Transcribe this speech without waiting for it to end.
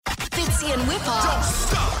Stacey and Whipper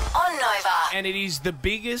on Nova. And it is the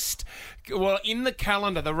biggest, well, in the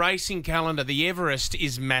calendar, the racing calendar, the Everest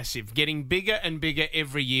is massive, getting bigger and bigger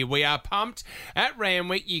every year. We are pumped at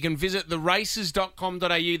Randwick. You can visit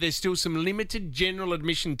theraces.com.au. There's still some limited general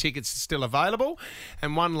admission tickets still available.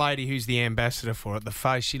 And one lady who's the ambassador for it, the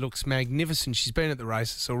face, she looks magnificent. She's been at the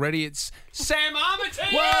races already. It's Sam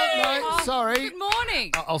Armytage. Well, no, sorry. Good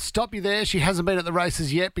morning. I'll stop you there. She hasn't been at the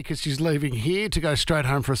races yet because she's leaving here to go straight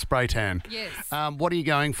home for a spray tan. Yes. What are you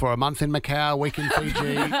going for? A month in Macau, a week in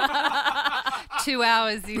Fiji? 2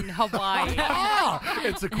 hours in Hawaii.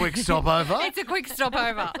 It's a quick stopover. It's a quick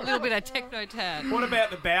stopover. A little bit of techno tan. What about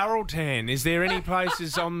the barrel tan? Is there any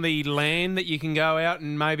places on the land that you can go out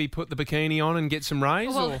and maybe put the bikini on and get some rays?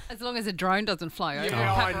 Well, or? as long as a drone doesn't fly over.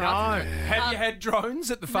 Yeah, I Paparazzi. know. Have you had drones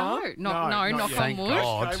at the farm? No, knock yet. on wood.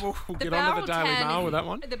 God. Okay, we'll The get on to the barrel Daily tan Mail is- with that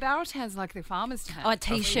one. The barrel tan's like the farmer's tan. Oh, a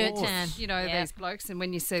t-shirt course. tan. You know, these blokes, and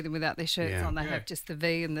when you see them without their shirts Yeah. on, they have just the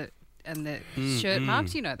V and the shirt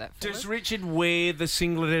marks. You know that. Does fellas. Richard wear the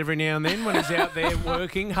singlet every now and then when he's out there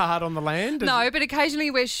working hard on the land? No, but occasionally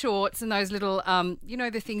he wears shorts and those little, you know,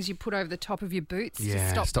 the things you put over the top of your boots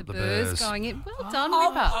Yeah, to stop the the burrs burrs. going in. Well done,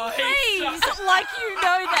 Whipper. Please, like you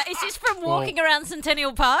know that. It's just from walking around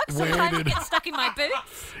Centennial Park. Sometimes it did- gets stuck in my boots.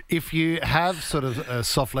 If you have sort of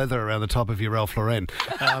soft leather around the top of your Ralph Lauren,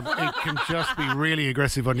 it can just be really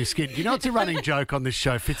aggressive on your skin. You know, it's a running joke on this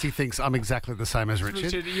show. Fitzy thinks I'm exactly the same as Richard.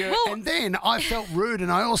 Richard, you- And then I felt rude, and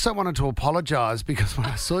I also wanted to apologise because when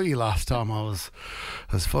I saw you last time, I was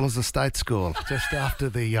as full as a state school just after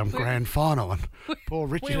the grand final, and poor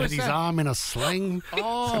Richard was had his that? arm in a sling.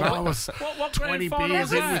 Oh, and I was what 20 grand final beers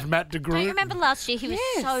was in that? with Matt De Groot. Don't you remember last year he was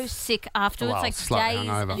Yes. so sick afterwards, Well, like slightly days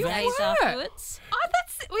hungover. and You days were. afterwards? Oh,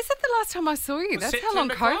 was that the last time I saw you? That's how long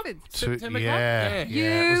September Club? COVID. September Club? Yeah, Yeah.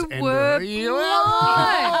 yeah, it was You end were of-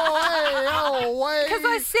 blind. Because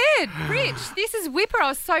I said, Rich, this is Whipper. I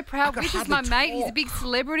was so proud. could Whipper's my hardly mate. He's a talk. big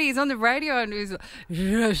celebrity. He's on the radio and he's like,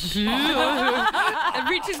 yes, yes. And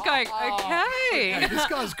Rich is going, okay. This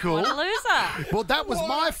guy's cool. What a loser. Well, that was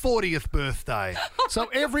my 40th birthday. So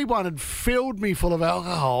everyone had filled me full of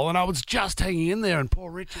alcohol and I was just hanging in there, and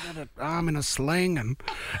poor Richard had an arm in a sling,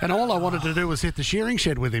 and all I wanted to do was hit the shearing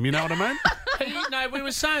shed with him, you know what I mean? No, we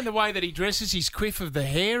were saying the way that he dresses, his quiff of the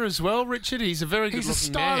hair as well, Richard. He's a very good He's a looking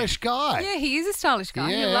stylish guy. Yeah, he is a stylish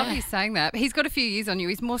guy. Yeah. I love you saying that. He's got a few years on you.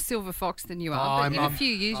 He's more silver fox than you are. But in a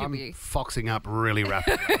few years, I'm you'll be. foxing up really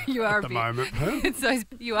rapidly You are at a the bit. moment. Huh? So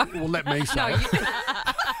you are. Well, let me say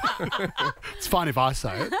it. It's fine if I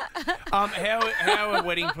say it. How are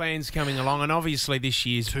wedding plans coming along? And obviously this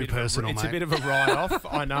year's Too a bit of a- personal, it's mate. a bit of a write-off,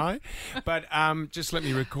 I know. But just let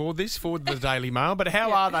me record this for the Daily Mail. But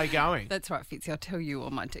how are they going? That's right, Fitzy. I'll tell you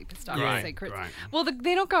all my deepest Great, secrets. great. Well,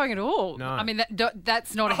 they're not going at all. No. I mean,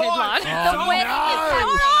 that's not a headline.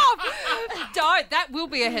 Oh, Don't. That will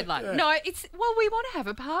be a headline. No, it's, well, we want to have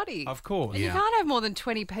a party. Of course. And you can't have more than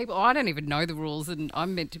 20 people. I don't even know the rules, and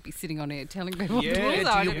I'm meant to be sitting on here telling people what the Yeah, rules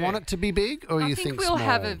are. Do you want it to be big, or I you think think we'll small?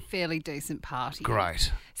 have a fairly decent party.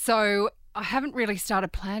 Great. So I haven't really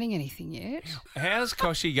started planning anything yet. How's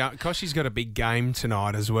Koshy going? Koshy's got a big game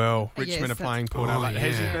tonight as well. Yes, Richmond are that's- playing Port Oh, Adelaide.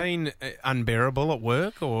 Has yeah. he been unbearable at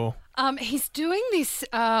work or? He's doing this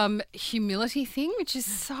humility thing, which is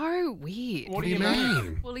so weird. What do you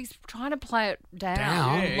mean? Well, he's trying to play it down.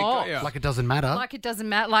 Down? a lot. Yeah. Like it doesn't matter. Like it doesn't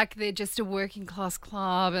matter. Like they're just a working class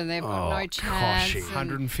club and they've got no chance. Koshy. and-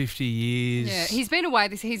 150 years. Yeah, he's been away.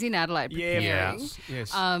 He's in Adelaide. Yeah, preparing.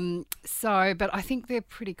 yes. So, but I think they're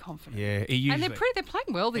pretty confident. Yeah, he usually. And they're playing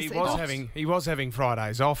well this He season. was having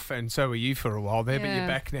Fridays off, and so were you for a while there. But Yeah. you're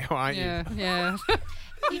back now, aren't Yeah, yeah.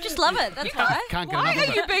 You just love it. That's why. Can't get Why enough are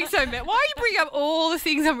of you it. being so mad? Why are you bringing up all the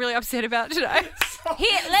things I'm really upset about today?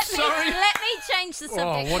 Here, let me Sorry. change the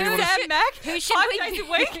subject. what do you want to Sam Mac, Who should 5 we days be-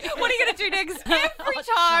 a week. What are you going to do next? Every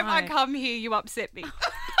time I come here, you upset me.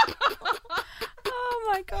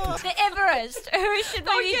 Oh my god. The Everest. Who should we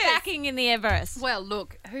Oh, be yes. backing in the Everest? Well,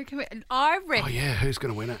 look, who can we? I reckon Oh, yeah, who's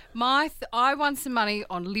going to win it? I won some money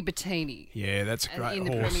on Libertini Yeah, that's a great in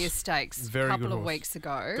the horse. Premier Stakes Very a couple good of horse. weeks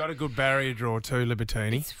ago. Got a good barrier draw too,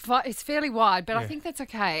 Libertini. It's fairly wide, but I Yeah. think that's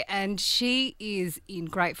okay. And she is in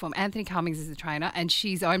great form. Anthony Cummings is the trainer, and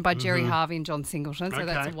she's owned by Jerry Harvey and John Singleton, so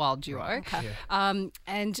that's a Okay. wild duo.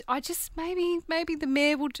 And I just maybe the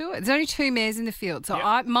mare will do it. There's only 2 mares in the field, so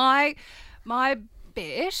Yep. my bet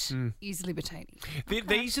is Libertini.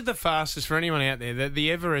 These are the fastest for anyone out there.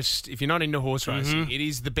 The Everest, if you're not into horse racing, it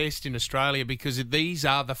is the best in Australia because these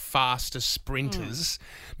are the fastest sprinters,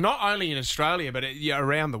 not only in Australia but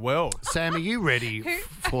around the world. Sam, are you ready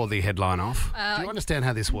for the headline off? Do you understand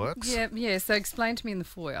how this works? Yeah. So explain to me in the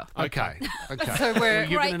foyer. Okay. So we're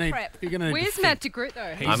You're Great gonna need. prep. You're gonna need Where's to Matt De Groot though?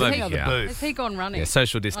 I'm over think here. the booth. Has he gone running? Yeah,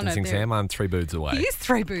 social Oh, distancing, no, Sam. I'm 3 booths away. He is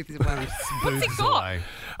 3 booths away. What's he Booths got? away.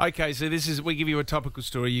 Okay, so we give you a topical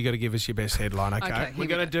story. You got to give us your best headline. Okay, Okay, here we're we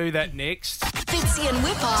going to go. do that next. Fitzy and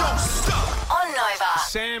Whipper. Don't stop. On Nova.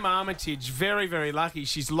 Sam Armytage, very, very lucky.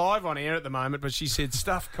 She's live on air at the moment, but she said,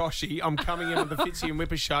 "Stuff Koshy, I'm coming in on the Fitzy and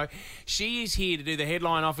Whipper show." She is here to do the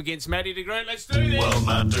headline off against Matt De Groot. Let's do this. Well,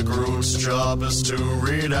 Matt De Groot's job is to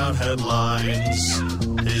read out headlines.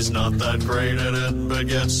 He's not that great at it, but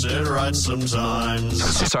gets it right sometimes.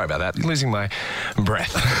 Sorry about that. Losing my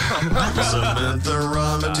breath. Samantha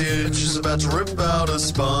Armytage is about to rip out a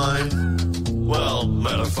spine. Well,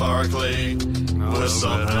 metaphorically, with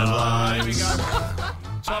some headlines. Here we go.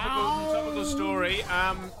 Topical story.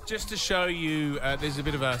 Just to show you, there's a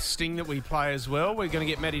bit of a sting that we play as well. We're going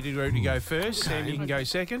to get Matty De Groot to go first. Sam, you can go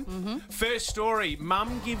second. First story.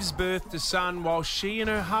 Mum gives birth to son while she and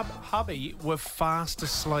her hubby were fast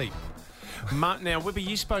asleep. Now, Whipper,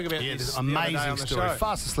 you spoke about Yeah, this this the other day amazing on the story. show.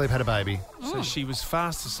 Fast asleep, had a baby. So she was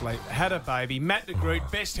fast asleep, had a baby. Matt De Groot,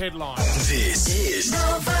 best headline. This is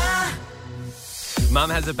Nova. Mum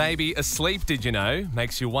has a baby asleep, did you know?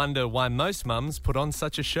 Makes you wonder why most mums put on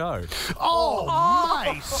such a show. Oh,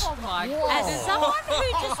 nice. Oh my As God. someone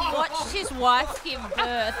who just watched his wife give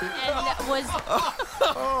birth and was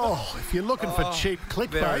Oh, if you're looking for cheap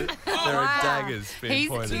clickbait. There are daggers being He's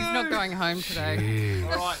pointed. not going home today.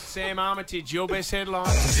 All right, Sam Armytage, your best headline.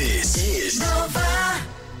 This is Nova.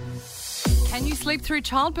 Can you sleep through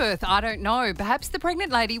childbirth? I don't know. Perhaps the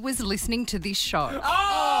pregnant lady was listening to this show.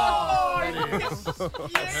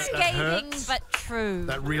 scathing but true.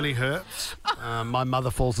 That really hurts. My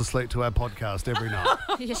mother falls asleep to our podcast every night.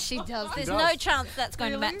 Yes, she does. There's no chance that's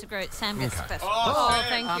going to Matt De Groot. Sam gets the first. Oh,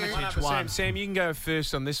 thank you. One up for Sam. Sam, you can go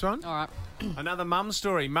first on this one. All right. Another mum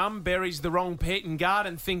story. Mum buries the wrong pet in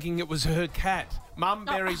garden thinking it was her cat. Mum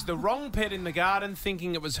buries the wrong pet in the garden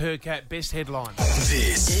thinking it was her cat. Best headline.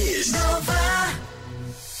 This is Nova.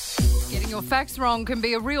 Getting your facts wrong can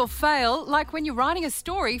be a real fail, like when you're writing a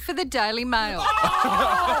story for the Daily Mail.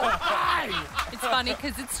 It's funny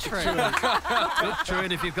because it's true. It's true,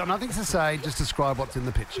 and if you've got nothing to say, just describe what's in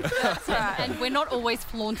the picture. That's right. And we're not always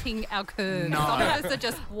flaunting our curves. No. Some of us are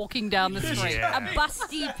just walking down the street. A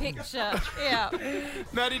busty picture. Yeah.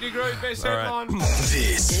 Matty De Groot, best All right. headline.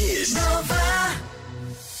 This is Nova.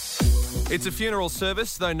 It's a funeral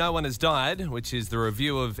service, though no one has died, which is the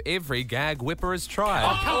review of every gag Whipper has tried.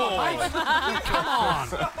 Come on.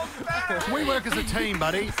 We work as a team,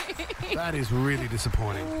 buddy. That is really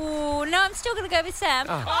disappointing. Ooh, no, I'm still going to go with Sam.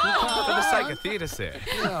 For the sake of theatre, Sam.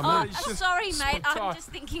 Oh, sorry, mate. I'm just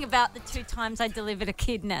thinking about the 2 times I delivered a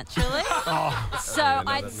kid naturally. So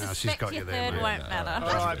I she's suspect got your you there, third mate. won't matter.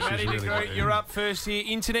 All right, Matty De really Groot, got you're up first here.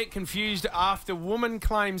 Internet confused after woman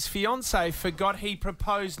claims fiancé forgot he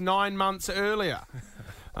proposed 9 months earlier.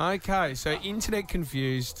 Okay, so internet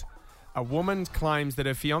confused. A woman claims that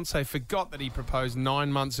her fiancé forgot that he proposed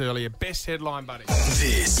 9 months earlier. Best headline, buddy.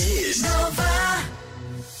 This is Nova.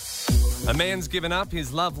 A man's given up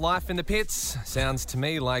his love life in the pits. Sounds to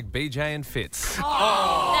me like BJ and Fitz.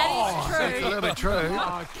 That is It's a true. little bit true.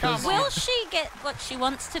 Oh, come on. Will she get what she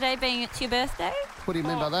wants today, being it's your birthday? What do you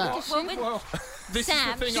mean by that? Well, This Sam,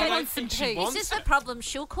 is the thing she I don't wants think some she peace. wants. This is the problem.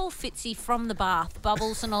 She'll call Fitzy from the bath,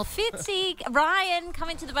 Bubbles and all. Fitzy, Ryan, come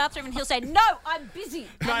into the bathroom, and he'll say, "No, I'm busy."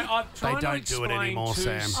 Mate, I'm trying to don't do it explain anymore, to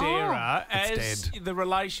Sam. Sarah, It's as dead. the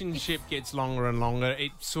relationship gets longer and longer,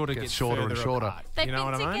 it sort of gets shorter and further shorter. apart. They've You know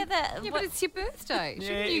been what I mean? together. Yeah, what- but it's your birthday. Yeah,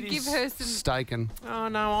 Shouldn't you it give is. her some... Staken. Oh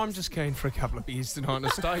no, I'm just keen for a couple of beers tonight and a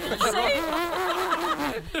steak.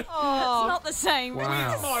 It's not the same. Wow.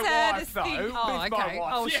 My Saddest wife, thing. though. Oh, With my okay.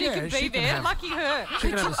 wife. Oh, she Yeah, can she be can there. have- Lucky her. She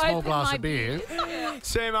can have a small open glass my of beer.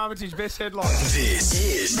 Sam Armytage, best headline. This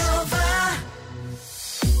is Nova.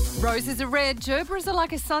 Roses are red, Gerbers are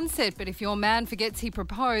like a sunset, but if your man forgets he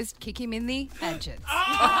proposed, kick him in the agate. Did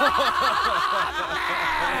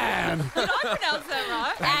I pronounce that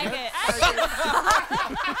right?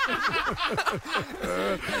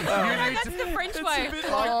 That's the French way.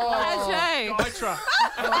 Agate. Nitra.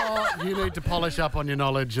 You need to polish up on your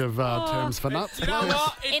knowledge of terms for nuts. You know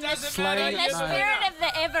what? It In the, doesn't matter. in the spirit of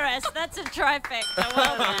the Everest, that's a trifecta.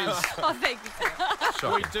 Well done. Oh, thank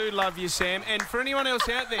you. We do love you, Sam. And for anyone else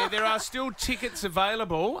out there there are still tickets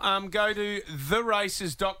available. Go to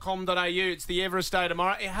theraces.com.au. It's the Everest Day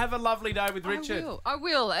tomorrow. Have a lovely day with Richard. I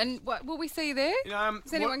will. And will we see you there?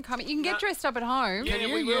 Is anyone coming? You can get dressed up at home.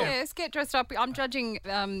 Yeah, we will. Yes, get dressed up. I'm judging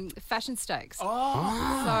fashion stakes.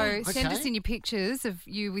 So send us in your pictures of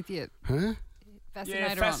you with your...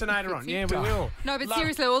 Fascinator on. Yeah, we will. No, but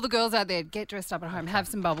seriously, all the girls out there, get dressed up at home. Have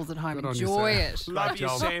some bubbles at home. Enjoy it. Love you,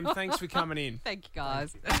 Sam. Thanks for coming in. Thank you,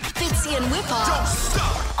 guys. Fitzy and Whipper. Don't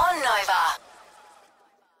stop.